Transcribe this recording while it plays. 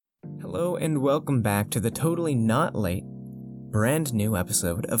Hello and welcome back to the totally not late, brand new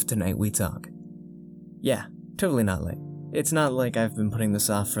episode of Tonight We Talk. Yeah, totally not late. It's not like I've been putting this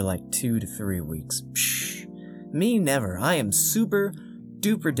off for like 2 to 3 weeks. Psh, me never. I am super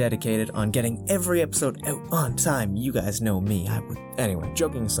duper dedicated on getting every episode out on time. You guys know me. Anyway,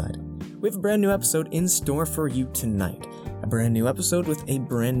 joking aside, we have a brand new episode in store for you tonight. A brand new episode with a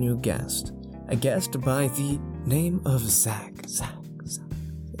brand new guest. A guest by the name of Zach.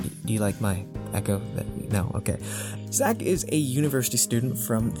 Do you like my echo? No, okay. Zach is a university student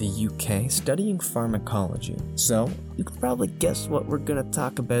from the UK studying pharmacology. So, you can probably guess what we're gonna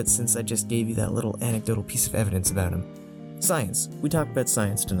talk about since I just gave you that little anecdotal piece of evidence about him. Science. We talk about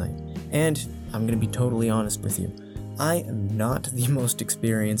science tonight. And I'm gonna be totally honest with you. I am not the most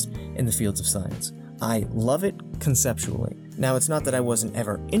experienced in the fields of science. I love it conceptually. Now, it's not that I wasn't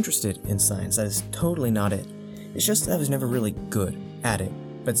ever interested in science. That is totally not it. It's just that I was never really good at it.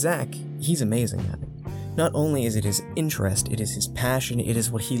 But Zach, he's amazing at it. Not only is it his interest, it is his passion, it is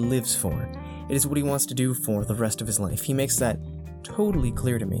what he lives for. It is what he wants to do for the rest of his life. He makes that totally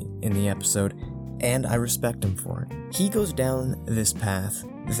clear to me in the episode, and I respect him for it. He goes down this path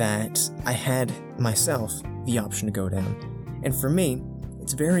that I had myself the option to go down. And for me,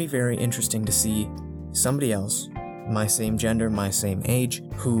 it's very, very interesting to see somebody else, my same gender, my same age,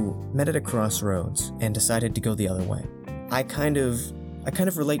 who met at a crossroads and decided to go the other way. I kind of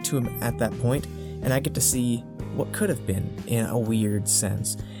relate to him at that point, and I get to see what could have been in a weird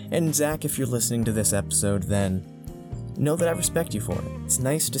sense. And Zach, if you're listening to this episode, then know that I respect you for it. It's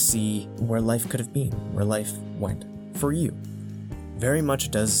nice to see where life could have been, where life went, for you. Very much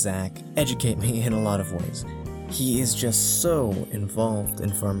does Zach educate me in a lot of ways. He is just so involved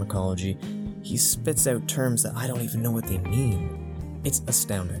in pharmacology. He spits out terms that I don't even know what they mean. It's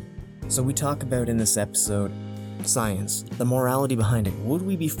astounding. So we talk about in this episode science, the morality behind it. Would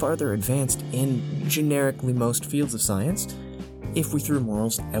we be farther advanced in generically most fields of science if we threw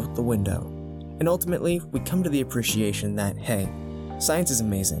morals out the window? And ultimately, we come to the appreciation that, hey, science is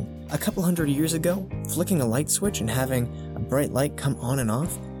amazing. A couple hundred years ago, flicking a light switch and having a bright light come on and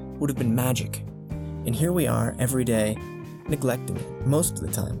off would have been magic. And here we are every day, neglecting it, most of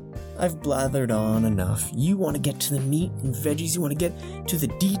the time. I've blathered on enough. You want to get to the meat and veggies, you want to get to the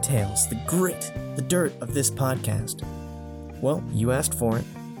details, the grit, the dirt of this podcast. Well, you asked for it.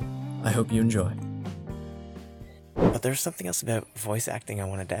 I hope you enjoy. But there's something else about voice acting I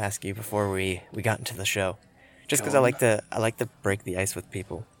wanted to ask you before we got into the show. Just because I like to break the ice with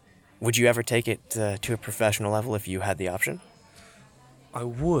people. Would you ever take it to a professional level if you had the option? I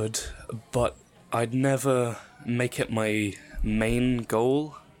would, but I'd never make it my main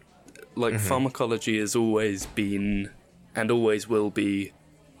goal. Pharmacology has always been, and always will be,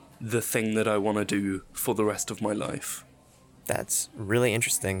 the thing that I want to do for the rest of my life. That's really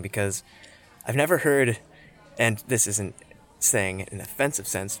interesting because I've never heard, and this isn't saying it in an offensive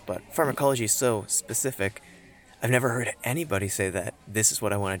sense, but pharmacology is so specific. I've never heard anybody say that this is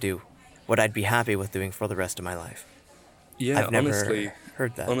what I want to do, what I'd be happy with doing for the rest of my life. Yeah, I've never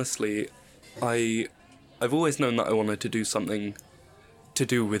heard that. Honestly, I've always known that I wanted to do something to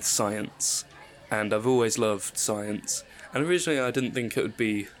do with science, and I've always loved science. And originally I didn't think it would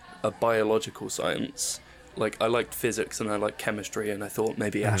be a biological science. I liked physics and I liked chemistry, and I thought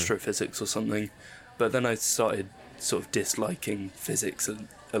maybe astrophysics or something. But then I started sort of disliking physics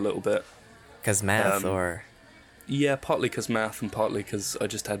a little bit. Because math, or? Yeah, partly because math and partly because I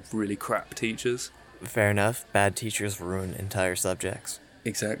just had really crap teachers. Fair enough. Bad teachers ruin entire subjects.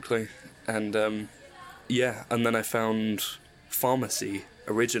 Exactly. And and then I found pharmacy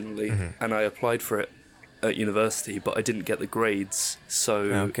originally, and I applied for it at university, but I didn't get the grades,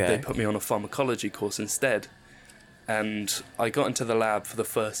 so they put me on a pharmacology course instead. And I got into the lab for the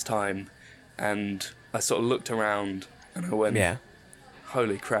first time, and I sort of looked around, and I went,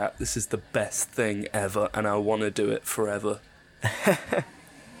 holy crap, this is the best thing ever, and I want to do it forever.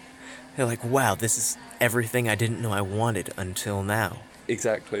 You're like, wow, this is everything I didn't know I wanted until now.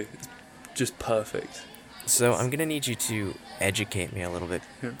 Exactly. It's just perfect. So I'm going to need you to educate me a little bit.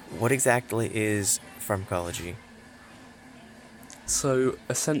 Yeah. What exactly is pharmacology? So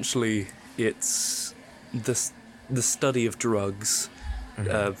essentially it's the study of drugs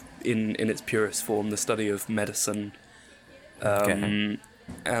in its purest form, the study of medicine. And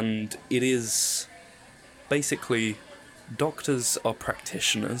it is basically doctors are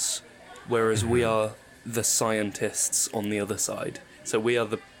practitioners, whereas we are the scientists on the other side. So we are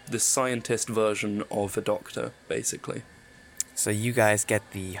the scientist version of a doctor, basically. So you guys get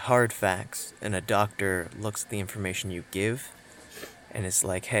the hard facts, and a doctor looks at the information you give, and it's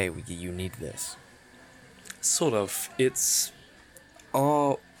like, hey, you need this. Sort of. It's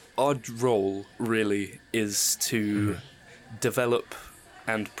our our role really is to develop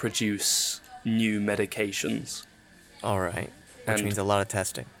and produce new medications. All right. Which means a lot of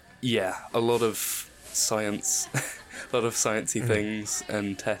testing. Yeah, a lot of science, a lot of sciencey things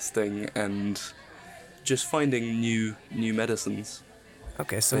and testing and just finding new medicines.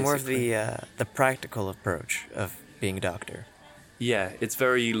 Okay, so basically. More of the practical approach of being a doctor. Yeah, it's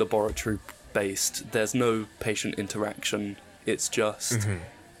very laboratory based. There's no patient interaction. It's just,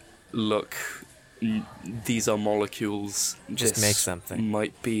 look, these are molecules. Just make something.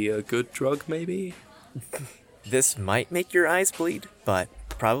 Might be a good drug, maybe? This might make your eyes bleed, but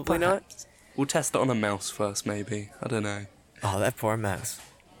probably not. We'll test it on a mouse first, maybe. I don't know. Oh, that poor mouse.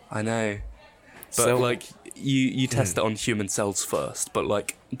 I know. But, so, like, you test it on human cells first, but,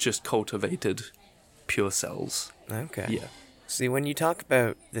 like, just cultivated pure cells. Okay. Yeah. See, when you talk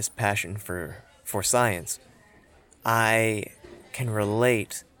about this passion for science, I can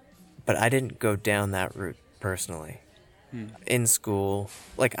relate, but I didn't go down that route personally. In school,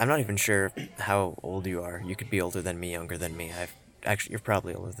 like, I'm not even sure how old you are. You could be older than me, younger than me. You're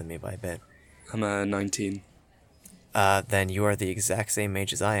probably older than me by a bit. I'm 19. Then you are the exact same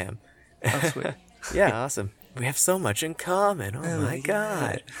age as I am. Oh, sweet. Yeah, awesome. We have so much in common. Oh my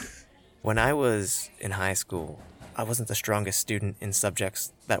God. When I was in high school, I wasn't the strongest student in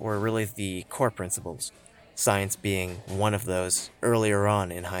subjects that were really the core principles, science being one of those earlier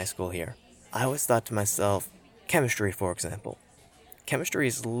on in high school here. I always thought to myself, chemistry, for example. Chemistry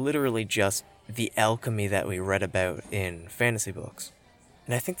is literally just the alchemy that we read about in fantasy books.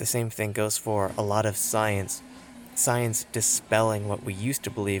 And I think the same thing goes for a lot of science. Science dispelling what we used to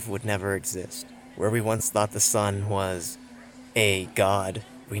believe would never exist. Where we once thought the sun was a god,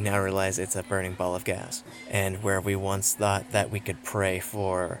 we now realize it's a burning ball of gas. And where we once thought that we could pray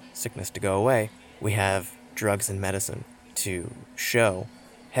for sickness to go away, we have drugs and medicine to show,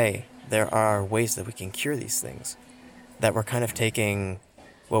 hey, there are ways that we can cure these things. That we're kind of taking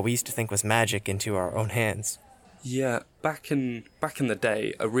what we used to think was magic into our own hands. Yeah, back in the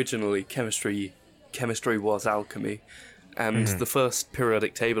day, originally chemistry was alchemy, and the first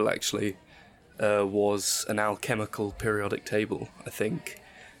periodic table actually was an alchemical periodic table, I think.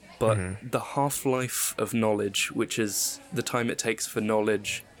 But the half-life of knowledge, which is the time it takes for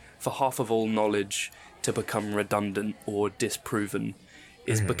half of all knowledge to become redundant or disproven,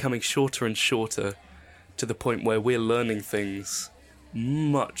 is becoming shorter and shorter, to the point where we're learning things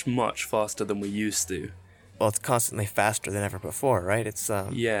much, much faster than we used to. Well, it's constantly faster than ever before, right?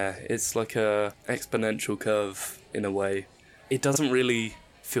 Yeah, it's like a exponential curve in a way. It doesn't really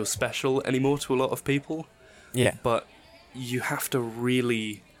feel special anymore to a lot of people. Yeah. But you have to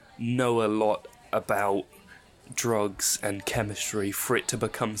really know a lot about drugs and chemistry for it to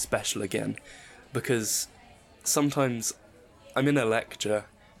become special again. Because sometimes I'm in a lecture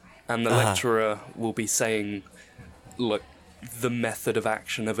and the lecturer will be saying, look, the method of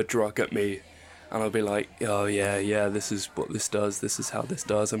action of a drug at me, and I'll be like, oh yeah, this is what this does, this is how this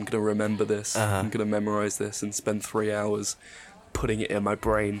does, I'm going to remember this, I'm going to memorize this and spend 3 hours putting it in my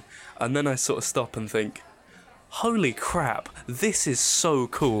brain. And then I sort of stop and think, holy crap, this is so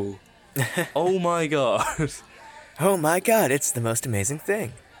cool. Oh my god. Oh my god, it's the most amazing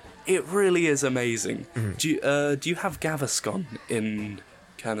thing. It really is amazing. Do you have Gaviscon in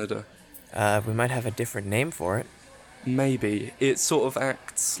Canada? We might have a different name for it. Maybe. It sort of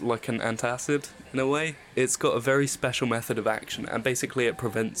acts like an antacid, in a way. It's got a very special method of action, and basically it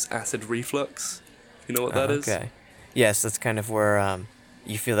prevents acid reflux. You know what that is? Okay. Yes, that's kind of where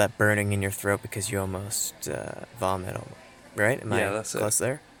you feel that burning in your throat because you almost vomit, right? Am I close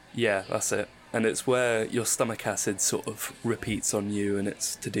there? Yeah, that's it. And it's where your stomach acid sort of repeats on you, and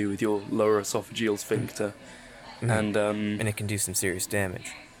it's to do with your lower esophageal sphincter. And it can do some serious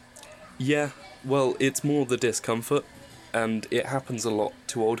damage. Yeah, well, it's more the discomfort, and it happens a lot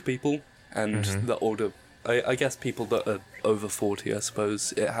to old people, and the older, I guess people that are over 40, I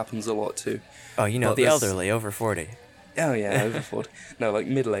suppose, it happens a lot to. Oh, but the elderly, over 40. Oh, yeah, over 40. No, like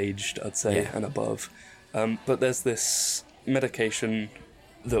middle-aged, I'd say, and above. But there's this medication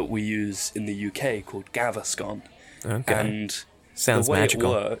that we use in the UK called Gaviscon. Okay. And sounds the way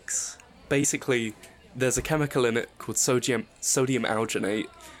magical. It works, basically, there's a chemical in it called sodium alginate,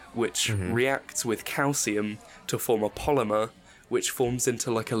 which reacts with calcium to form a polymer, which forms into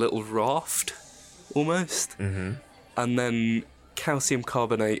like a little raft, almost. And then calcium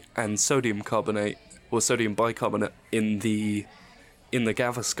carbonate and sodium carbonate, or sodium bicarbonate, in the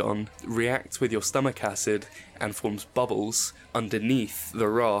Gaviscon reacts with your stomach acid and forms bubbles underneath the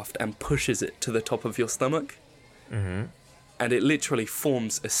raft and pushes it to the top of your stomach. And it literally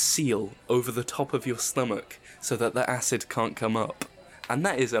forms a seal over the top of your stomach so that the acid can't come up. And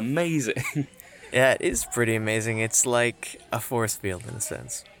that is amazing. Yeah, it is pretty amazing. It's like a force field in a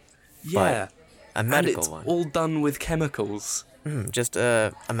sense. Yeah. But a medical and one. It's all done with chemicals.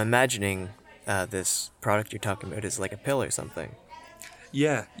 I'm imagining this product you're talking about is like a pill or something.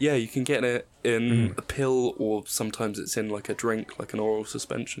 Yeah, you can get it in a pill, or sometimes it's in like a drink, like an oral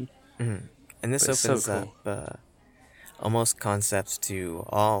suspension. And this opens up almost concepts to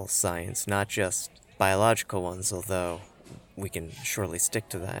all science, not just biological ones, although we can surely stick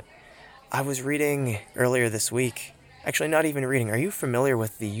to that. I was reading earlier this week, actually not even reading, are you familiar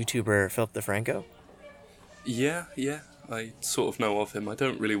with the YouTuber Philip DeFranco? Yeah, I sort of know of him. I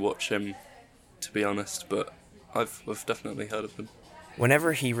don't really watch him, to be honest, but I've definitely heard of him.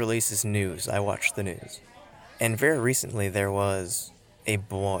 Whenever he releases news, I watch the news. And very recently there was a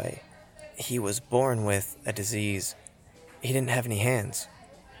boy. He was born with a disease. He didn't have any hands.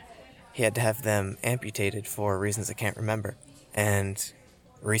 He had to have them amputated for reasons I can't remember. And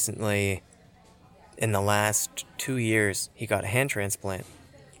recently, in the last 2 years, he got a hand transplant,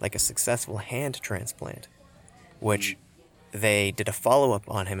 like a successful hand transplant, which they did a follow-up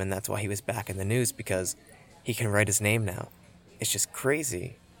on him, and that's why he was back in the news, because he can write his name now. It's just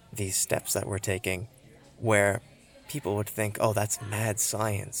crazy, these steps that we're taking, where people would think, oh, that's mad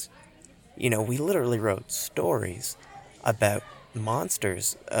science. You know, we literally wrote stories about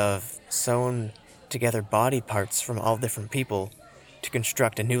monsters of sewn together body parts from all different people to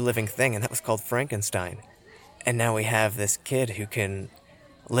construct a new living thing, and that was called Frankenstein. And now we have this kid who can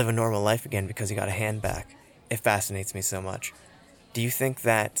live a normal life again because he got a hand back. It fascinates me so much. Do you think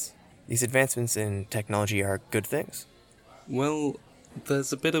that these advancements in technology are good things? Well,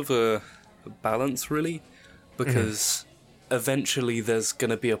 there's a bit of a balance, really, because eventually there's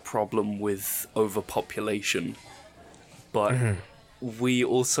going to be a problem with overpopulation. But we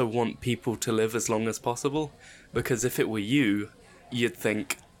also want people to live as long as possible, because if it were you, you'd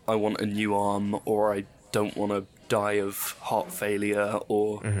think, I want a new arm, or I don't want to die of heart failure,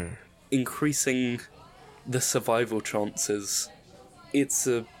 or increasing the survival chances. It's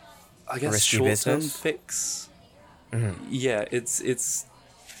a, I guess, risky short-term business? fix. Yeah, it's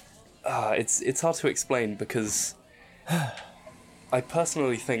hard to explain, because I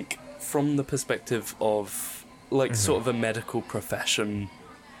personally think, from the perspective of like sort of a medical profession,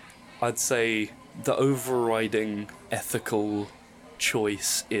 I'd say the overriding ethical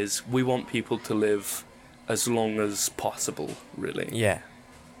choice is we want people to live as long as possible, really. Yeah.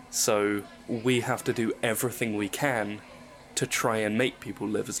 So we have to do everything we can to try and make people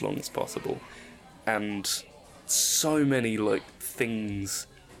live as long as possible. And so many like things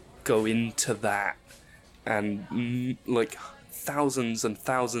go into that, and like thousands and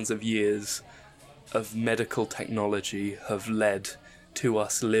thousands of years of medical technology have led to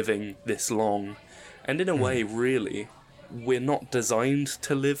us living this long. And in a way, really, we're not designed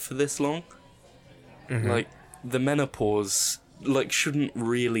to live for this long. Like, the menopause, like, shouldn't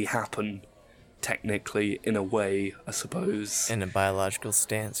really happen, technically, in a way, I suppose. In a biological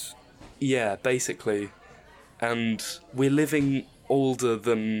stance. Yeah, basically. And we're living older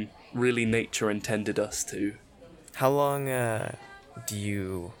than really nature intended us to. How long do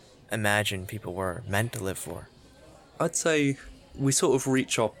you imagine people were meant to live for? I'd say we sort of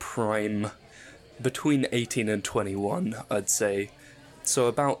reach our prime between 18 and 21, I'd say. So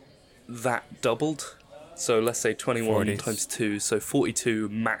about that doubled. So let's say 21 40s. times 2, so 42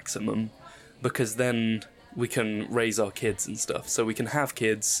 maximum. Because then we can raise our kids and stuff. So we can have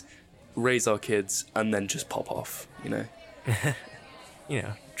kids, raise our kids, and then just pop off, you know? You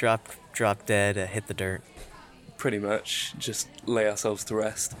know, drop dead, hit the dirt. Pretty much, just lay ourselves to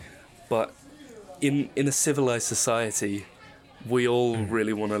rest. But in a civilized society, we all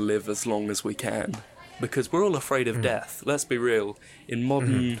really want to live as long as we can, because we're all afraid of death. Let's be real. In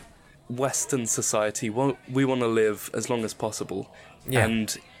modern Western society, we want to live as long as possible. Yeah.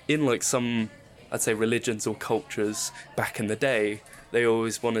 And in like some, I'd say, religions or cultures back in the day, they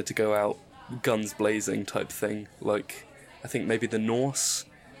always wanted to go out guns blazing type thing. Like, I think maybe the Norse,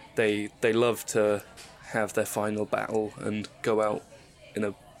 they love to have their final battle and go out in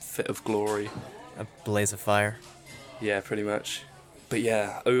a fit of glory. A blaze of fire. Yeah, pretty much. But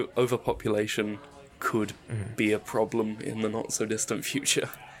yeah, overpopulation could be a problem in the not-so-distant future.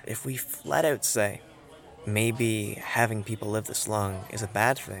 If we flat out say, maybe having people live this long is a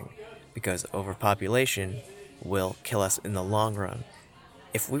bad thing, because overpopulation will kill us in the long run.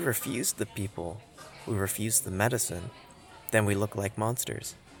 If we refuse the people, we refuse the medicine, then we look like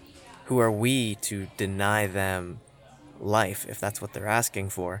monsters. Who are we to deny them life if that's what they're asking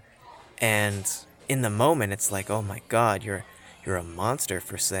for? And in the moment, it's like, oh my God, you're a monster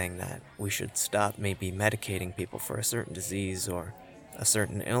for saying that. We should stop maybe medicating people for a certain disease or a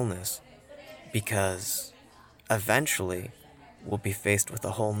certain illness, because eventually we'll be faced with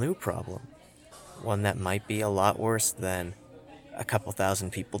a whole new problem, one that might be a lot worse than a couple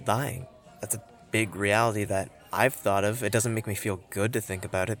thousand people dying. That's a big reality that I've thought of. It doesn't make me feel good to think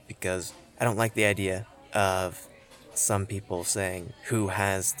about it, because I don't like the idea of some people saying who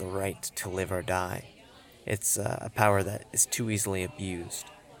has the right to live or die. It's a power that is too easily abused.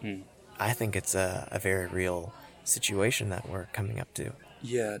 I think it's a very real situation that we're coming up to.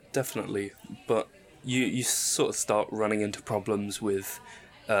 Yeah, definitely. But you sort of start running into problems with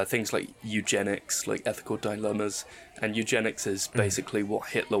things like eugenics, like ethical dilemmas. And eugenics is basically what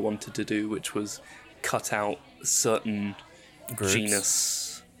Hitler wanted to do, which was cut out certain Groups.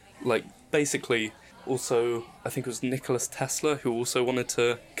 genus. Like, basically, also, I think it was Nikola Tesla who also wanted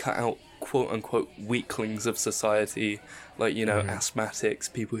to cut out quote-unquote weaklings of society, like,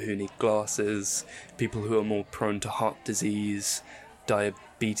 asthmatics, people who need glasses, people who are more prone to heart disease,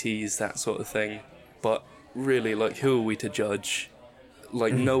 diabetes, that sort of thing. But really, like, who are we to judge?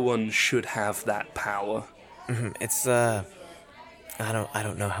 Like, no one should have that power. It's, I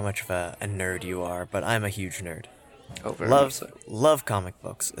don't know how much of a nerd you are, but I'm a huge nerd. Oh, very much so. Love comic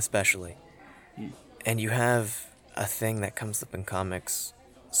books, especially. And you have a thing that comes up in comics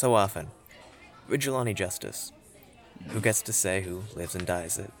so often. Vigilante justice. Who gets to say who lives and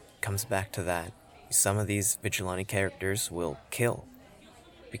dies? It comes back to that. Some of these vigilante characters will kill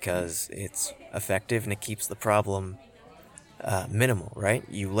because it's effective and it keeps the problem minimal, right?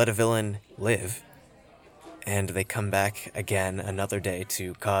 You let a villain live and they come back again another day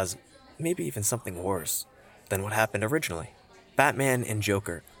to cause maybe even something worse than what happened originally. Batman and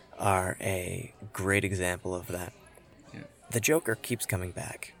Joker are a great example of that. Yeah. The Joker keeps coming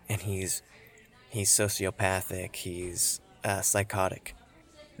back, and he's sociopathic, he's psychotic.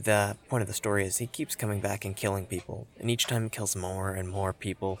 The point of the story is he keeps coming back and killing people, and each time he kills more and more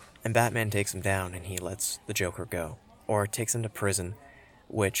people, and Batman takes him down and he lets the Joker go. Or takes him to prison,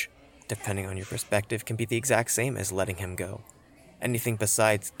 which, depending on your perspective, can be the exact same as letting him go. Anything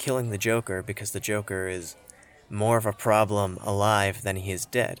besides killing the Joker, because the Joker is more of a problem alive than he is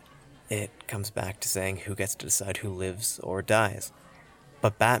dead. It comes back to saying who gets to decide who lives or dies.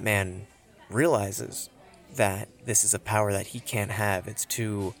 But Batman realizes that this is a power that he can't have. It's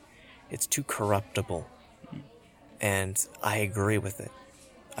too corruptible. And I agree with it.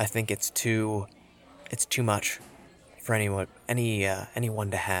 I think it's too much for anyone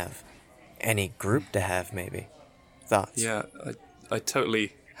to have. Any group to have, maybe. Thoughts? Yeah, I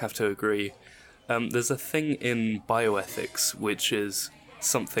totally have to agree. There's a thing in bioethics, which is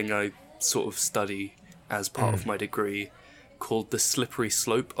something I sort of study as part of my degree, called the slippery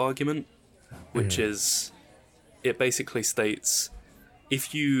slope argument, which is, it basically states,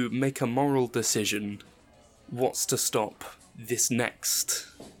 if you make a moral decision, what's to stop this next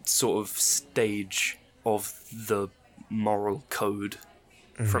sort of stage of the moral code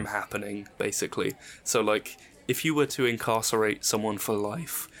from happening, basically? So, like, if you were to incarcerate someone for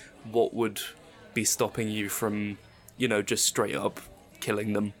life, what would be stopping you from, just straight up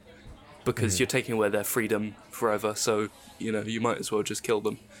killing them? Because you're taking away their freedom forever, so, you might as well just kill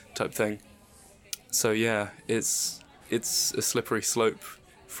them, type thing. So yeah, it's a slippery slope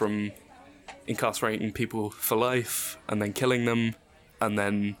from incarcerating people for life, and then killing them, and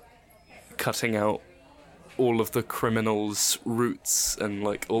then cutting out all of the criminals' roots, and,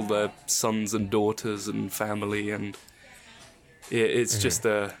 like, all their sons and daughters and family, and it's just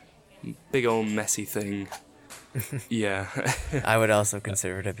a big old messy thing. Yeah. I would also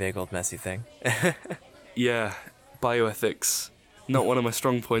consider it a big old messy thing. Yeah, bioethics. Not one of my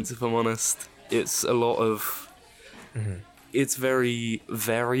strong points, if I'm honest. It's a lot of... It's very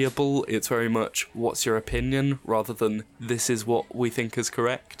variable. It's very much, what's your opinion, rather than this is what we think is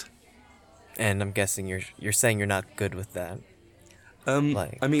correct. And I'm guessing you're saying you're not good with that. I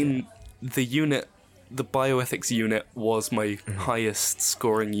mean, the bioethics unit was my highest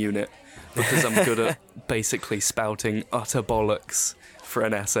scoring unit, because I'm good at basically spouting utter bollocks for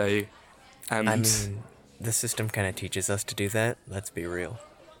an essay. And I mean, the system kind of teaches us to do that, let's be real.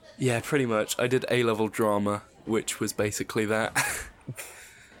 Yeah, pretty much. I did A-level drama, which was basically that.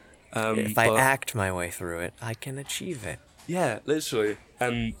 If I act my way through it, I can achieve it. Yeah, literally.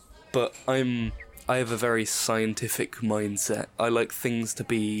 But I have a very scientific mindset. I like things to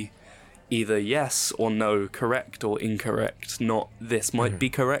be either yes or no, correct or incorrect, not this might be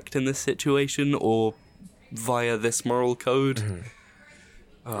correct in this situation or via this moral code.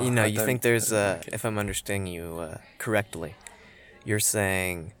 You think there's if I'm understanding you correctly, you're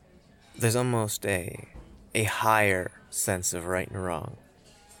saying there's almost a higher sense of right and wrong.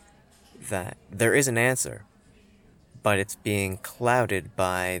 That there is an answer, but it's being clouded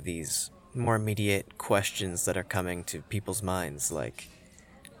by these more immediate questions that are coming to people's minds, like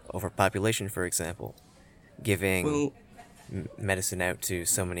overpopulation, for example. Giving medicine out to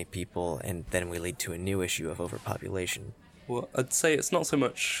so many people, and then we lead to a new issue of overpopulation. Well, I'd say it's not so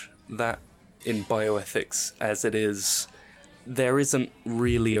much that in bioethics as it is there isn't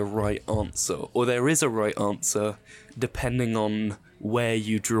really a right answer, or there is a right answer depending on where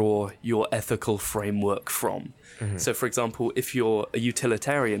you draw your ethical framework from. Mm-hmm. So, for example, if you're a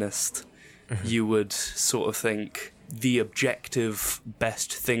utilitarianist, you would sort of think the objective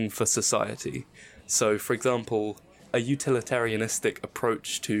best thing for society. So, for example, a utilitarianistic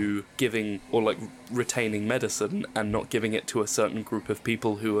approach to giving or like retaining medicine and not giving it to a certain group of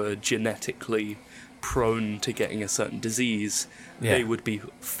people who are genetically prone to getting a certain disease, they would be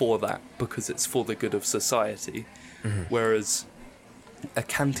for that because it's for the good of society. Mm-hmm. Whereas a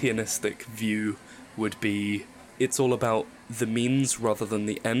Kantianistic view would be it's all about the means rather than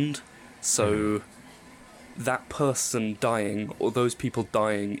the end. So that person dying or those people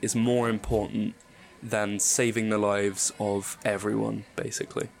dying is more important than saving the lives of everyone,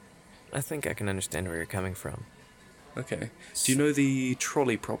 basically. I think I can understand where you're coming from. Okay. Do you know the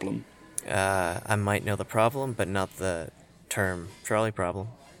trolley problem? I might know the problem, but not the term trolley problem.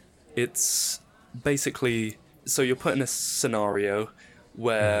 It's basically... So you're put in a scenario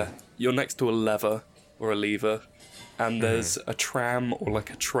where you're next to a lever or a lever, and there's a tram or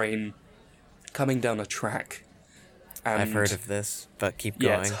like a train coming down a track. And I've heard of this, but keep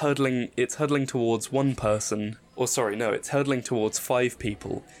going. Yeah, it's hurtling towards one person, or sorry, no, it's hurtling towards 5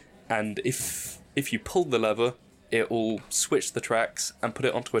 people, and if you pull the lever, it will switch the tracks and put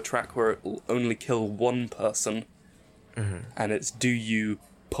it onto a track where it will only kill one person, and it's do you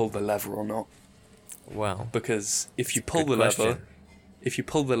pull the lever or not? Well, because if you pull the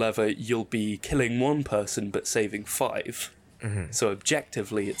lever, you'll be killing one person but saving 5. So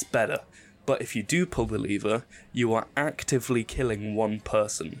objectively, it's better. But if you do pull the lever, you are actively killing one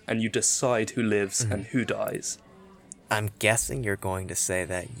person, and you decide who lives and who dies. I'm guessing you're going to say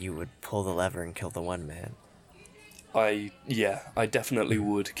that you would pull the lever and kill the one man. I definitely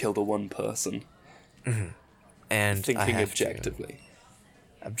would kill the one person. And thinking objectively.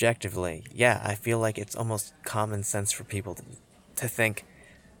 Objectively, yeah, I feel like it's almost common sense for people to think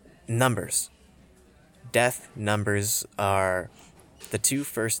numbers. Death numbers are the 2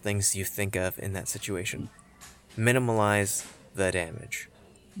 first things you think of in that situation. Minimalize the damage.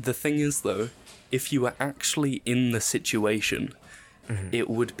 The thing is, though, if you were actually in the situation, it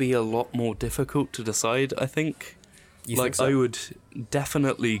would be a lot more difficult to decide, I think. You think so? I would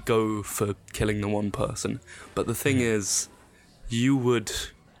definitely go for killing the one person. But the thing is, you would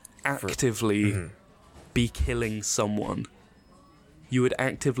actively be killing someone. You would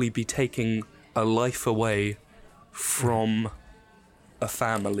actively be taking a life away from a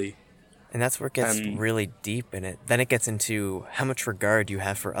family. And that's where it gets really deep in it. Then it gets into how much regard you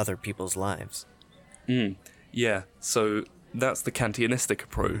have for other people's lives. Yeah, so that's the Kantianistic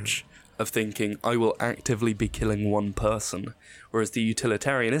approach of thinking, I will actively be killing one person. Whereas the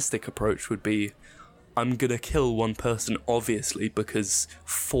utilitarianistic approach would be, I'm gonna kill one person, obviously, because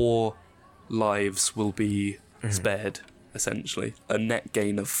 4 lives will be spared, essentially. A net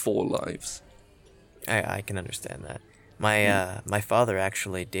gain of 4 lives. I can understand that. My father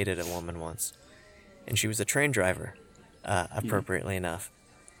actually dated a woman once, and she was a train driver, appropriately enough.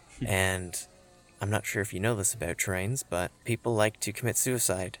 And I'm not sure if you know this about trains, but people like to commit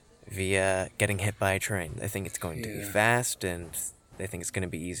suicide via getting hit by a train. They think it's going to be fast, and they think it's going to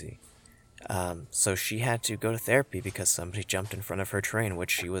be easy. So she had to go to therapy because somebody jumped in front of her train,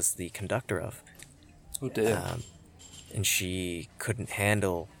 which she was the conductor of. Oh dear. And she couldn't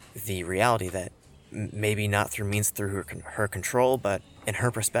handle the reality that maybe not through her control, but in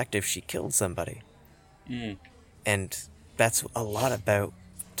her perspective, she killed somebody. And that's a lot about...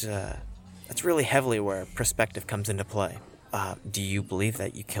 that's really heavily where perspective comes into play. Do you believe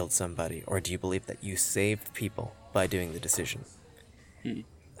that you killed somebody, or do you believe that you saved people by doing the decision?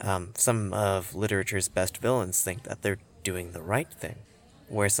 Some of literature's best villains think that they're doing the right thing.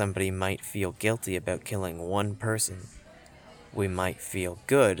 Where somebody might feel guilty about killing one person, we might feel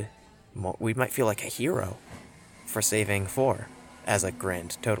good. We might feel like a hero for saving 4 as a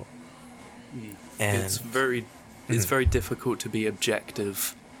grand total. And it's very difficult to be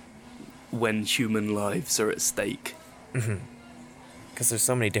objective when human lives are at stake. Because there's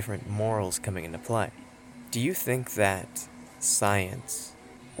so many different morals coming into play. Do you think that science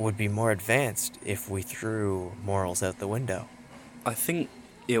would be more advanced if we threw morals out the window? I think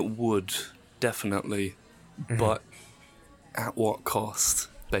it would, definitely. But at what cost?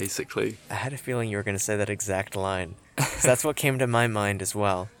 Basically. I had a feeling you were going to say that exact line. So that's what came to my mind as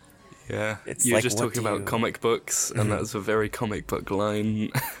well. Yeah, you were like, just talking about comic books, and that's a very comic book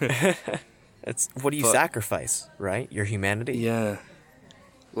line. It's what do you sacrifice, right? Your humanity? Yeah.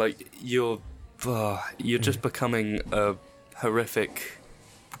 Like, you're just becoming a horrific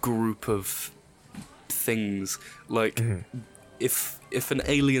group of things. Like, if an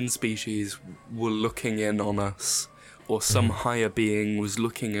alien species were looking in on us, or some higher being was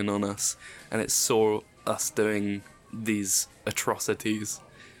looking in on us, and it saw us doing these atrocities,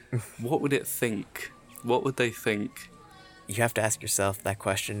 what would it think? What would they think? You have to ask yourself that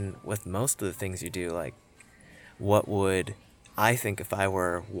question with most of the things you do. Like, what would I think if I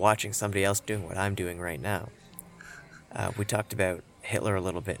were watching somebody else doing what I'm doing right now? We talked about Hitler a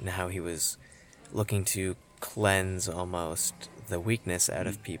little bit and how he was looking to cleanse almost the weakness out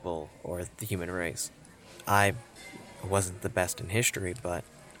of people or the human race. I wasn't the best in history, but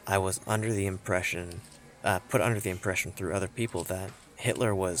I was under the impression, put under the impression through other people that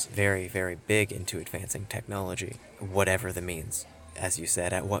Hitler was very, very big into advancing technology, whatever the means. As you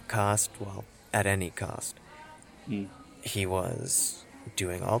said, at what cost? Well, at any cost. He was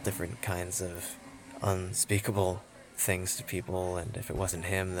doing all different kinds of unspeakable things to people, and if it wasn't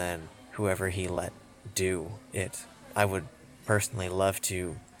him, then whoever he let do it. I would personally love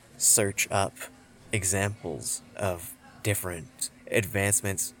to search up examples of different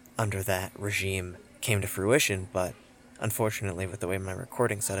advancements under that regime came to fruition, but unfortunately, with the way my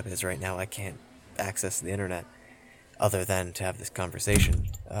recording setup is right now, I can't access the internet other than to have this conversation.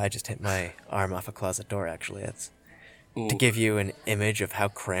 I just hit my arm off a closet door, actually. That's to give you an image of how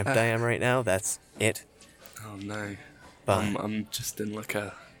cramped I am right now. That's it. Oh no. But I'm just in like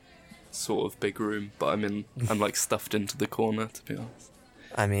a sort of big room, but I'm like stuffed into the corner, to be honest.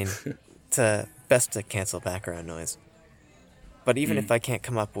 I mean, it's best to cancel background noise. But even if I can't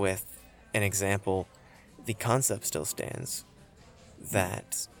come up with an example, the concept still stands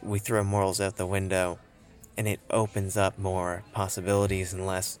that we throw morals out the window and it opens up more possibilities and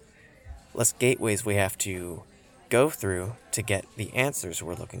less gateways we have to go through to get the answers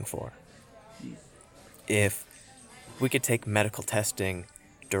we're looking for. If we could take medical testing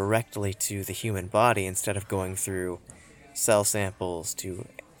directly to the human body instead of going through cell samples to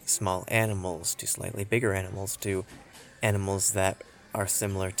small animals to slightly bigger animals to animals that are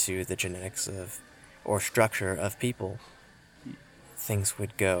similar to the genetics of or structure of people, things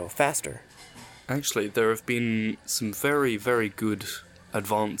would go faster. Actually, there have been some very, very good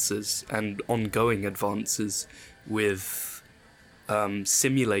advances and ongoing advances with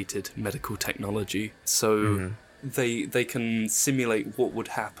simulated medical technology. So they can simulate what would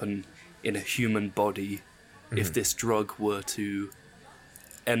happen in a human body if this drug were to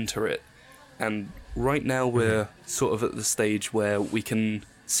enter it. And right now we're sort of at the stage where we can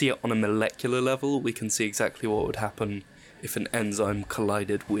see it on a molecular level. We can see exactly what would happen if an enzyme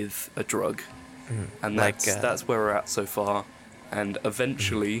collided with a drug. And that's where we're at so far. And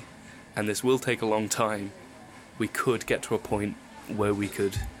eventually, and this will take a long time, we could get to a point where we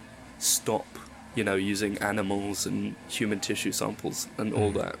could stop, using animals and human tissue samples and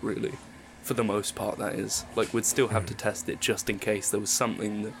all that, really. For the most part, that is. Like, we'd still have to test it just in case there was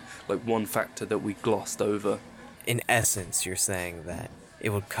something, that, like one factor that we glossed over. In essence, you're saying that it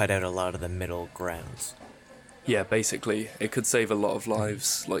would cut out a lot of the middle grounds. Yeah, basically. It could save a lot of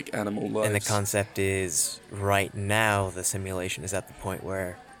lives, like animal lives. And the concept is, right now, the simulation is at the point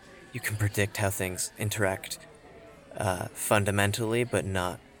where you can predict how things interact fundamentally, but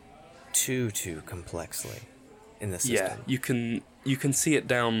not too complexly in the system. Yeah, you can see it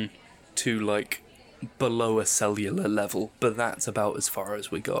down to, like, below a cellular level, but that's about as far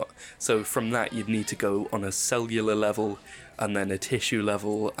as we got. So from that, you'd need to go on a cellular level, and then a tissue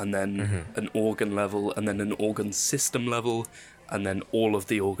level, and then an organ level, and then an organ system level, and then all of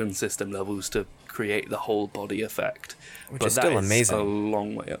the organ system levels to create the whole body effect. Which is still amazing. A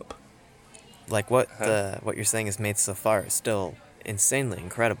long way up. Like what you're saying is made so far is still insanely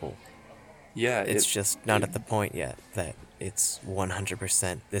incredible. Yeah, it's just not at the point yet that it's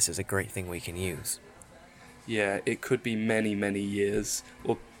 100%. This is a great thing we can use. Yeah, it could be many, many years,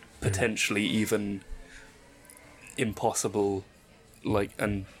 or potentially even impossible, like,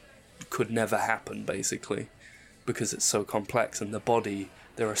 and could never happen, basically, because it's so complex. In the body,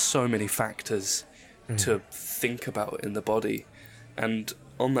 there are so many factors to think about in the body. And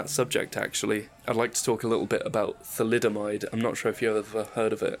on that subject, actually, I'd like to talk a little bit about thalidomide. I'm not sure if you've ever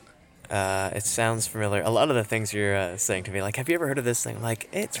heard of it. It sounds familiar. A lot of the things you're saying to me, like, have you ever heard of this thing? Like,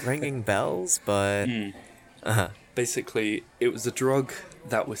 it's ringing bells, but... Basically, it was a drug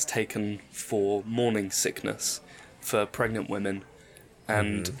that was taken for morning sickness for pregnant women,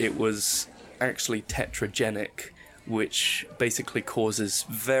 and it was actually tetragenic, which basically causes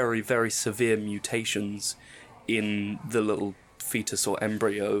very, very severe mutations in the little fetus or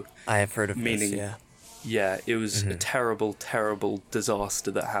embryo. I have heard of this, yeah. Yeah, it was a terrible, terrible disaster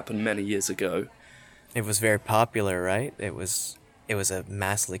that happened many years ago. It was very popular, right? It was a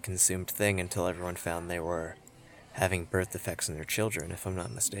massively consumed thing until everyone found they were having birth defects in their children, if I'm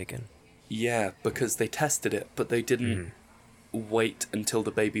not mistaken. Yeah, because they tested it, but they didn't wait until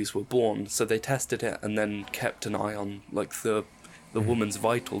the babies were born. So they tested it and then kept an eye on like the woman's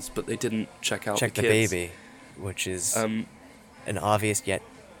vitals, but they didn't check out the kids. Check the baby, which is an obvious yet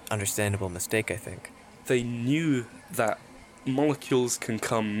understandable mistake, I think. They knew that molecules can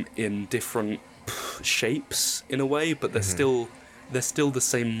come in different shapes in a way, but they're still the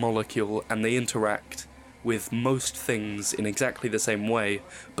same molecule, and they interact with most things in exactly the same way,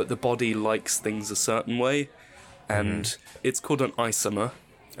 but the body likes things a certain way, and it's called an isomer.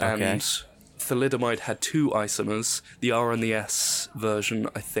 Okay. And thalidomide had 2 isomers, the R and the S version,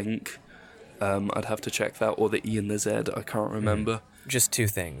 I think. I'd have to check that, or the E and the Z, I can't remember. Just 2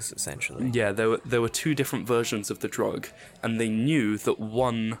 things, essentially. Yeah, there were 2 different versions of the drug, and they knew that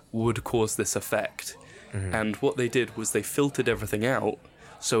one would cause this effect. And what they did was they filtered everything out,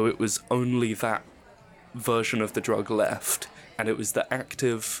 so it was only that version of the drug left, and it was the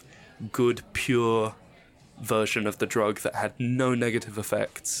active, good, pure version of the drug that had no negative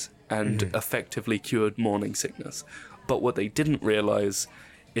effects and effectively cured morning sickness. But what they didn't realize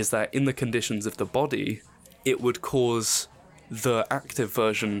is that in the conditions of the body, it would cause the active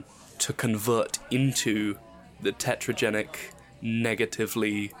version to convert into the tetragenic,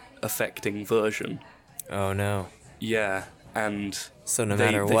 negatively affecting version. Oh no. Yeah, and so no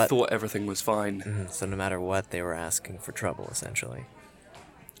matter what, they thought everything was fine. So no matter what, they were asking for trouble, essentially.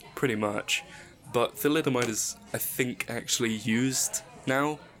 Pretty much. But thalidomide is, I think, actually used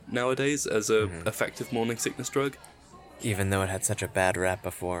nowadays as a effective morning sickness drug. Even though it had such a bad rap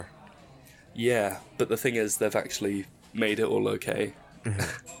before. Yeah, but the thing is, they've actually made it all okay.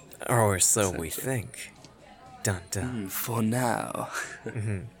 Or so we think. Dun dun. For now.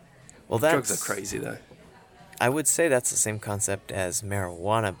 Well, that's... Drugs are crazy, though. I would say that's the same concept as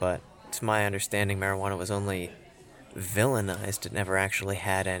marijuana, but to my understanding, marijuana was only villainized. It never actually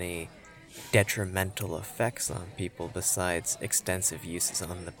had any detrimental effects on people besides extensive uses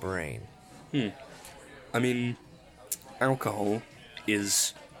on the brain. I mean, alcohol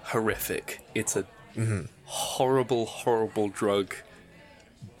is horrific. It's a horrible, horrible drug,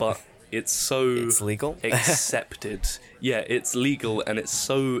 but it's legal? accepted. Yeah, it's legal, and it's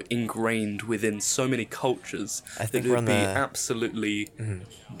so ingrained within so many cultures that it would be absolutely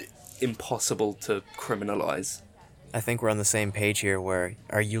impossible to criminalize. I think we're on the same page here, where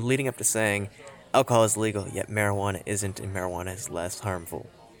are you leading up to saying alcohol is legal, yet marijuana isn't, and marijuana is less harmful?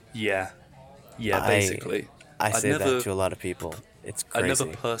 Yeah, basically. I say that to a lot of people. It's crazy. I never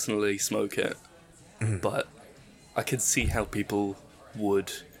personally smoke it, but I could see how people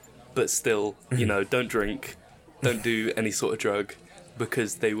would. But still, don't drink, don't do any sort of drug,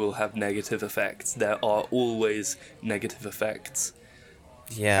 because they will have negative effects. There are always negative effects.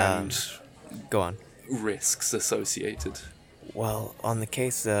 Yeah. And go on. Risks associated. Well, on the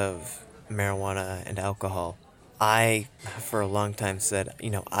case of marijuana and alcohol, I, for a long time, said,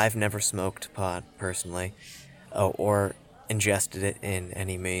 I've never smoked pot, personally, or ingested it in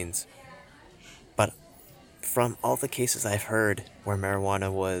any means. But from all the cases I've heard where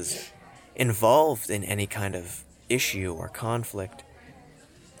marijuana was involved in any kind of issue or conflict,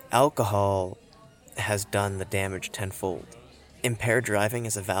 alcohol has done the damage tenfold. Impaired driving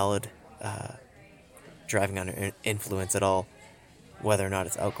is a valid driving under influence at all, whether or not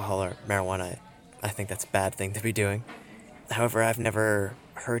it's alcohol or marijuana. I think that's a bad thing to be doing. However, I've never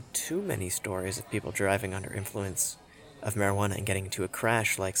heard too many stories of people driving under influence of marijuana and getting into a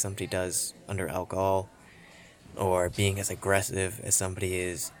crash like somebody does under alcohol, or being as aggressive as somebody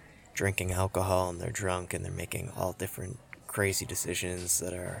is drinking alcohol and they're drunk and they're making all different crazy decisions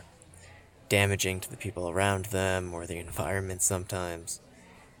that are damaging to the people around them or the environment sometimes.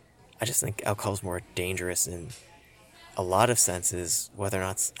 I just think alcohol is more dangerous in a lot of senses, whether or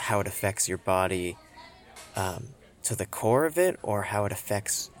not it's how it affects your body to the core of it, or how it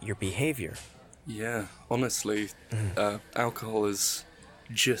affects your behavior. Yeah, honestly, alcohol is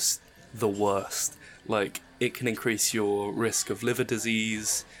just the worst. Like, it can increase your risk of liver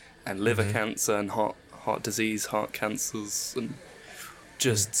disease and liver cancer and heart disease, heart cancers, and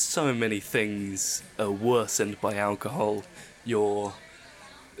just so many things are worsened by alcohol.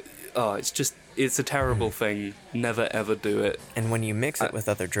 It's a terrible thing. Never ever do it. And when you mix it with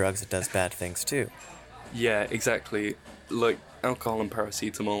other drugs, it does bad things too. Yeah, exactly. Like alcohol and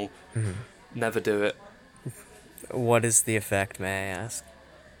paracetamol. Never do it. What is the effect, may I ask?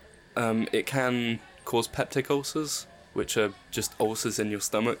 It can cause peptic ulcers, which are just ulcers in your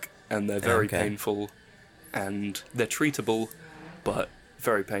stomach, and they're very painful, and they're treatable, but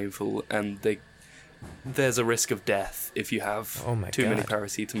very painful, and there's a risk of death if you have too many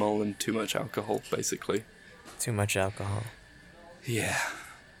paracetamol and too much alcohol, basically. Too much alcohol. Yeah.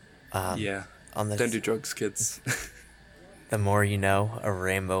 Yeah. Don't do drugs, kids. The more you know, a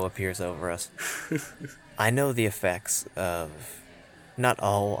rainbow appears over us. I know the effects of, not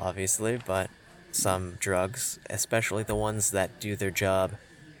all, obviously, but some drugs, especially the ones that do their job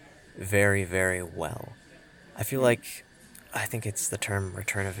very, very well. I think it's the term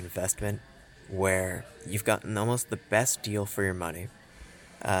return of investment, where you've gotten almost the best deal for your money.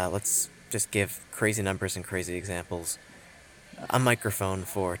 Let's just give crazy numbers and crazy examples. A microphone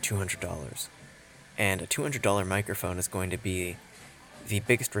for $200. And a $200 microphone is going to be the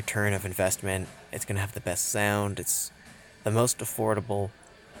biggest return of investment. It's going to have the best sound. It's the most affordable.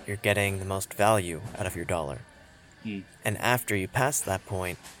 You're getting the most value out of your dollar. And after you pass that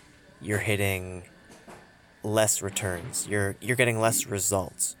point, you're hitting less returns. You're getting less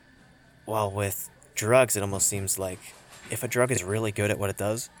results. While with drugs, it almost seems like if a drug is really good at what it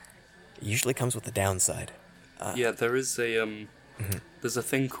does, it usually comes with a downside. There is there's a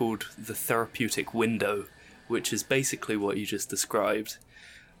thing called the therapeutic window, which is basically what you just described.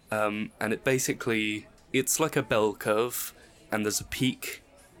 And it's like a bell curve, and there's a peak,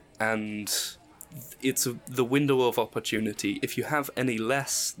 and it's the window of opportunity. If you have any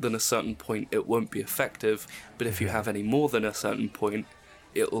less than a certain point, it won't be effective, but if you have any more than a certain point,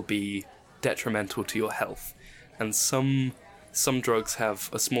 it'll be detrimental to your health. And some drugs have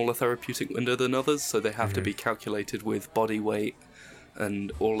a smaller therapeutic window than others, so they have to be calculated with body weight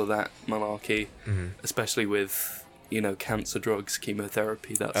and all of that malarkey, especially with, cancer drugs,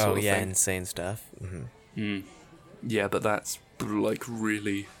 chemotherapy, that sort of thing. Insane stuff. Yeah, but that's like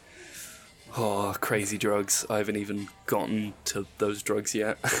really crazy drugs. I haven't even gotten to those drugs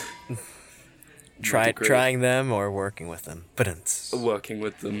yet. Trying them or working with them? Working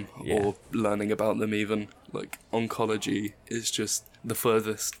with them or learning about them even. Like, oncology is just the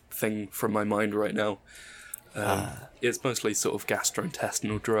furthest thing from my mind right now. It's mostly sort of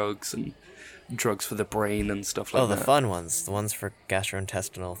gastrointestinal drugs and drugs for the brain and stuff like that. Oh, the fun ones. The ones for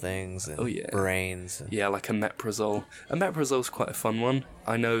gastrointestinal things and brains. Yeah, like omeprazole. Omeprazole's quite a fun one.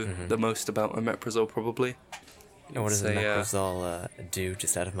 I know the most about omeprazole, probably. What does omeprazole do,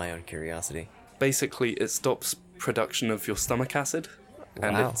 just out of my own curiosity? Basically, it stops production of your stomach acid.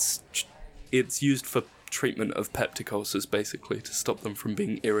 And it's used for treatment of peptic ulcers, basically, to stop them from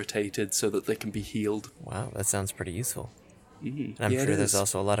being irritated so that they can be healed. Wow, that sounds pretty useful. And I'm sure there's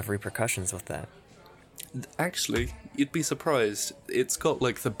also a lot of repercussions with that. Actually, you'd be surprised. It's got,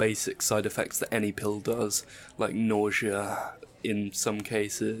 like, the basic side effects that any pill does, like nausea in some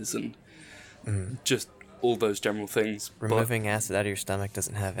cases, and just all those general things. Removing acid out of your stomach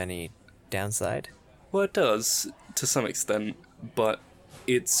doesn't have any downside? Well, it does, to some extent, but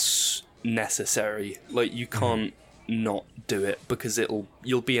it's necessary. Like, you can't not do it, because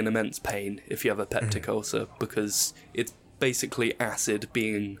you'll be in immense pain if you have a peptic ulcer, because it's basically acid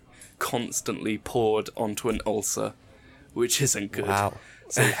being constantly poured onto an ulcer, which isn't good. Wow.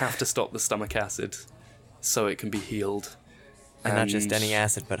 So you have to stop the stomach acid so it can be healed. And not just any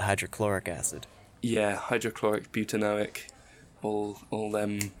acid, but hydrochloric acid. Yeah, hydrochloric, butanoic, all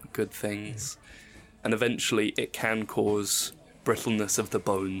them good things. And eventually it can cause brittleness of the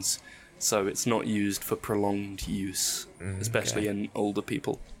bones, so it's not used for prolonged use, especially in older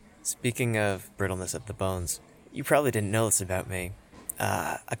people. Speaking of brittleness of the bones, you probably didn't know this about me.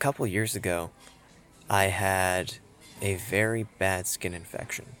 A couple years ago, I had a very bad skin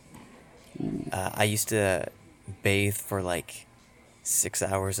infection. I used to bathe for like 6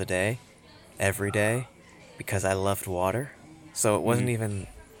 hours a day, every day, because I loved water. So it wasn't even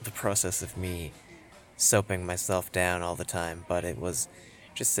the process of me soaping myself down all the time, but it was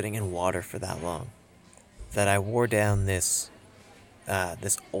just sitting in water for that long that I wore down this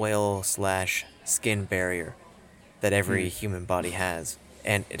oil/skin barrier that every human body has.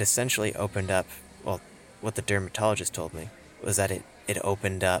 And it essentially opened up, well, what the dermatologist told me was that it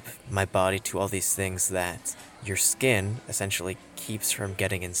opened up my body to all these things that your skin essentially keeps from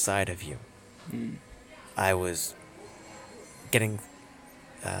getting inside of you. I was getting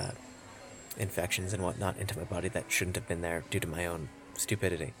infections and whatnot into my body that shouldn't have been there due to my own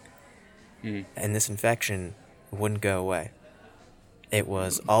stupidity. And this infection wouldn't go away. It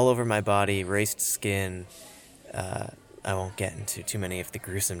was all over my body, raised skin. I won't get into too many of the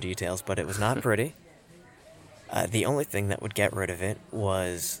gruesome details, but it was not pretty. The only thing that would get rid of it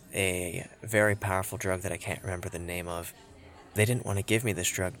was a very powerful drug that I can't remember the name of. They didn't want to give me this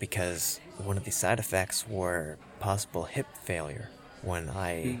drug because one of the side effects were possible hip failure when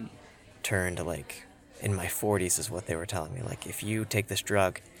I turned, like, in my 40s is what they were telling me. Like, if you take this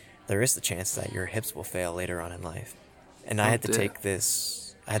drug, there is the chance that your hips will fail later on in life. And I had to take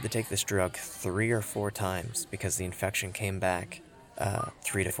this drug 3 or 4 times because the infection came back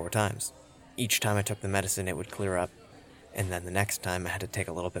 3 to 4 times. Each time I took the medicine, it would clear up, and then the next time I had to take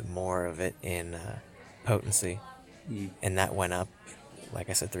a little bit more of it in potency, and that went up, like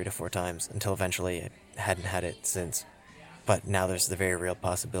I said, 3 to 4 times, until eventually I hadn't had it since. But now there's the very real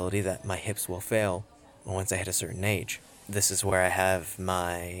possibility that my hips will fail once I hit a certain age. This is where I have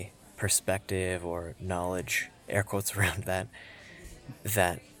my perspective or knowledge, air quotes around that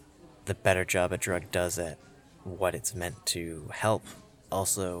the better job a drug does at what it's meant to help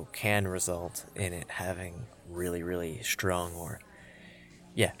also can result in it having really, really strong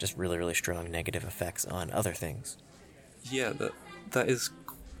just really, really strong negative effects on other things. Yeah, that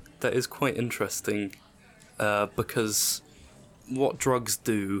is quite interesting, because what drugs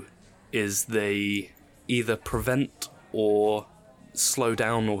do is they either prevent or slow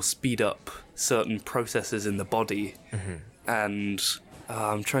down or speed up certain processes in the body, and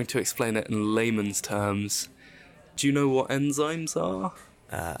I'm trying to explain it in layman's terms. Do you know what enzymes are?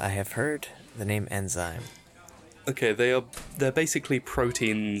 I have heard the name enzyme. Okay, they're basically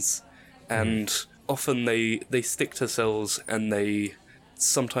proteins, and often they stick to cells and they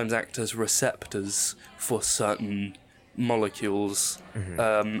sometimes act as receptors for certain molecules,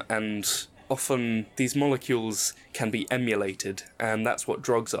 and often these molecules can be emulated, and that's what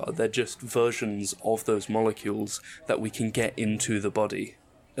drugs are. They're just versions of those molecules that we can get into the body,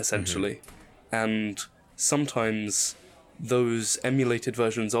 essentially. And sometimes those emulated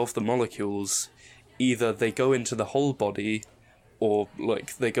versions of the molecules, either they go into the whole body, or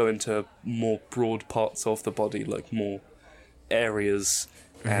like they go into more broad parts of the body, like more areas,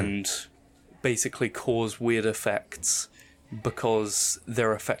 and basically cause weird effects because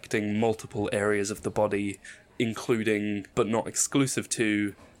they're affecting multiple areas of the body, including, but not exclusive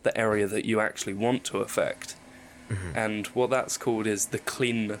to, the area that you actually want to affect. And what that's called is the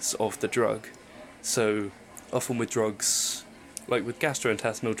cleanness of the drug. So often with drugs, like with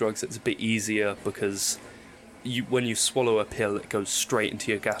gastrointestinal drugs, it's a bit easier because when you swallow a pill, it goes straight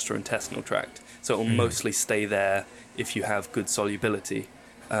into your gastrointestinal tract. So it'll mostly stay there if you have good solubility.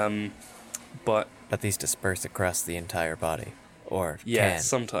 But these disperse across the entire body, or yeah, can.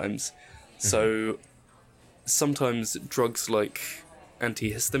 sometimes. So sometimes drugs like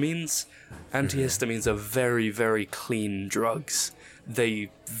antihistamines are very, very clean drugs. They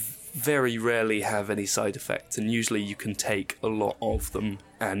very rarely have any side effects, and usually you can take a lot of them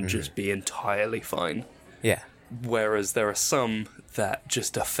and just be entirely fine. Yeah. Whereas there are some that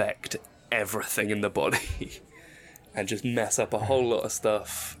just affect everything in the body and just mess up a whole lot of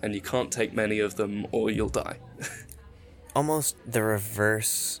stuff, and you can't take many of them or you'll die. Almost the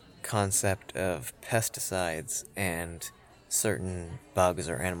reverse concept of pesticides and certain bugs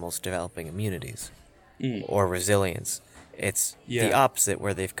or animals developing immunities or resilience. It's the opposite,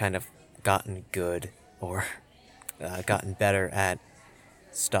 where they've kind of gotten good or gotten better at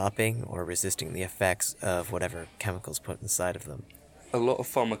stopping or resisting the effects of whatever chemicals put inside of them. A lot of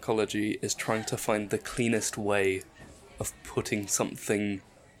pharmacology is trying to find the cleanest way of putting something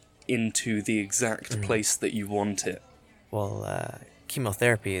into the exact place that you want it. Well,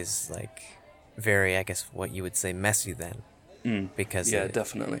 chemotherapy is like very, I guess, what you would say messy then. Because it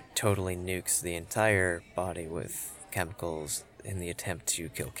definitely totally nukes the entire body with chemicals in the attempt to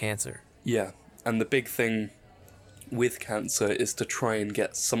kill cancer. Yeah, and the big thing with cancer is to try and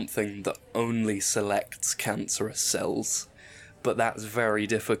get something that only selects cancerous cells. But that's very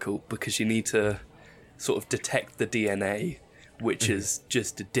difficult because you need to sort of detect the DNA, which is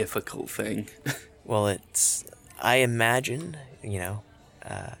just a difficult thing. Well, I imagine,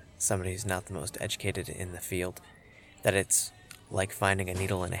 somebody who's not the most educated in the field, that it's like finding a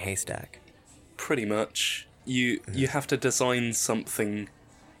needle in a haystack. Pretty much. You have to design something.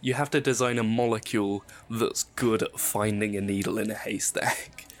 You have to design a molecule that's good at finding a needle in a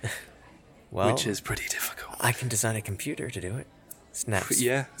haystack. Well, which is pretty difficult. I can design a computer to do it.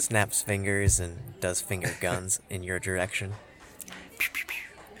 Snaps fingers and does finger guns in your direction.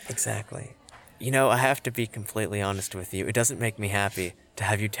 Exactly. I have to be completely honest with you. It doesn't make me happy to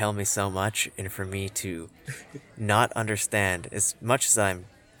have you tell me so much and for me to not understand, as much as I'm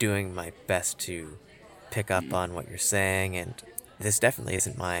doing my best to pick up on what you're saying, and this definitely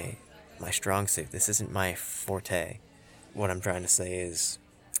isn't my strong suit. This isn't my forte. What I'm trying to say is,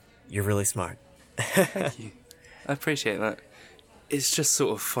 you're really smart. Thank you. I appreciate that. It's just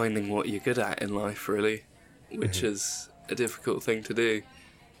sort of finding what you're good at in life, really, which is a difficult thing to do.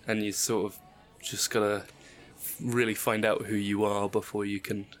 And you sort of just gotta really find out who you are before you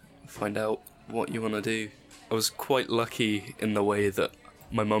can find out what you want to do. I was quite lucky in the way that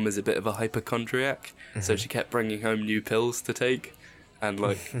my mum is a bit of a hypochondriac, so she kept bringing home new pills to take, and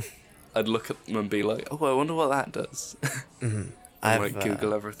like I'd look at them and be like, oh, I wonder what that does. And like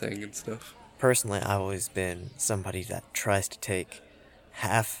Google everything and stuff. Personally, I've always been somebody that tries to take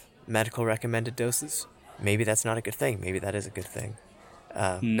half medical recommended doses. Maybe that's not a good thing. Maybe that is a good thing.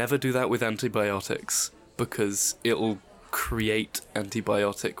 Never do that with antibiotics, because it'll create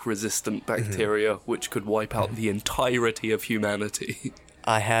antibiotic-resistant bacteria, which could wipe out the entirety of humanity.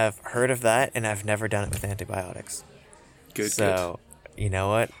 I have heard of that, and I've never done it with antibiotics. Good. You know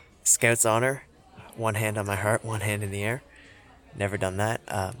what? Scout's honor. One hand on my heart, one hand in the air. Never done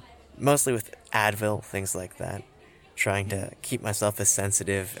that. Mostly with Advil, things like that. Trying to keep myself as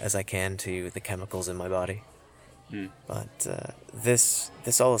sensitive as I can to the chemicals in my body. But this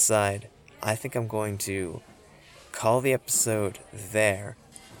all aside, I think I'm going to call the episode there.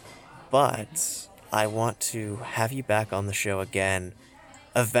 But I want to have you back on the show again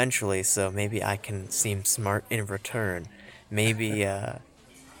eventually, so maybe I can seem smart in return. Maybe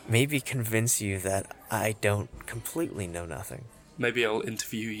convince you that I don't completely know nothing. Maybe I'll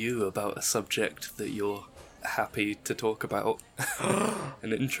interview you about a subject that you're happy to talk about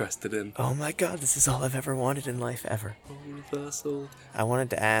and interested in. Oh my god, this is all I've ever wanted in life, ever. Reversal. I wanted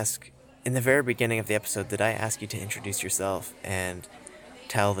to ask, in the very beginning of the episode, did I ask you to introduce yourself and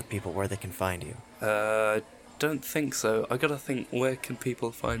tell the people where they can find you? Don't think so. I gotta think, where can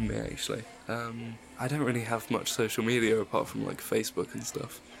people find me, actually? I don't really have much social media apart from, like, Facebook and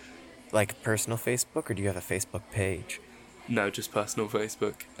stuff. Like personal Facebook, or do you have a Facebook page? No, just personal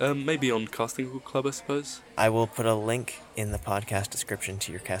Facebook. Maybe on Casting Call Club, I suppose. I will put a link in the podcast description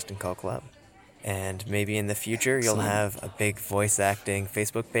to your Casting Call Club. And maybe in the future you'll have a big voice acting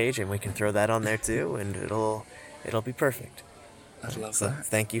Facebook page, and we can throw that on there too, and it'll be perfect. I'd love that.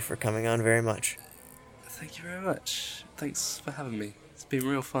 Thank you for coming on very much. Thank you very much. Thanks for having me. It's been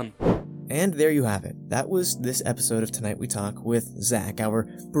real fun. And there you have it. That was this episode of Tonight We Talk with Zach, our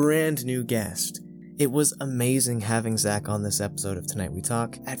brand new guest. It was amazing having Zach on this episode of Tonight We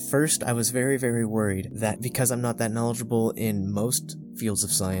Talk. At first, I was very, very worried that because I'm not that knowledgeable in most fields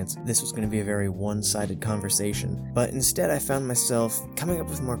of science, this was going to be a very one-sided conversation. But instead, I found myself coming up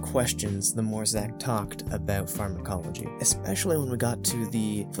with more questions the more Zach talked about pharmacology, especially when we got to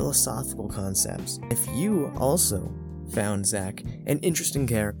the philosophical concepts. If you also found Zach an interesting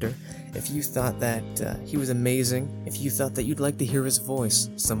character, if you thought that he was amazing, if you thought that you'd like to hear his voice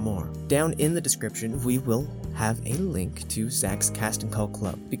some more, down in the description we will have a link to Zach's Casting Call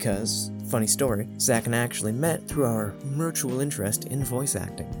Club, because, funny story, Zach and I actually met through our mutual interest in voice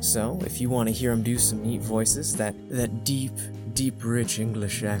acting. So if you want to hear him do some neat voices, that deep, rich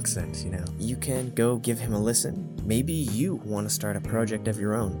English accent, you can go give him a listen. Maybe you want to start a project of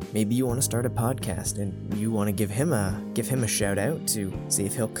your own. Maybe you want to start a podcast and you want to give him a shout out to see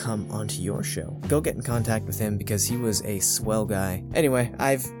if he'll come onto your show. Go get in contact with him, because he was a swell guy. Anyway,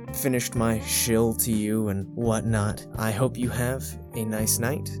 I've finished my shill to you and whatnot. I hope you have a nice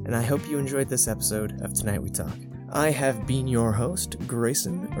night, and I hope you enjoyed this episode of Tonight We Talk. I have been your host,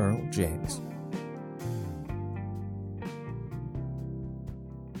 Grayson Earl James.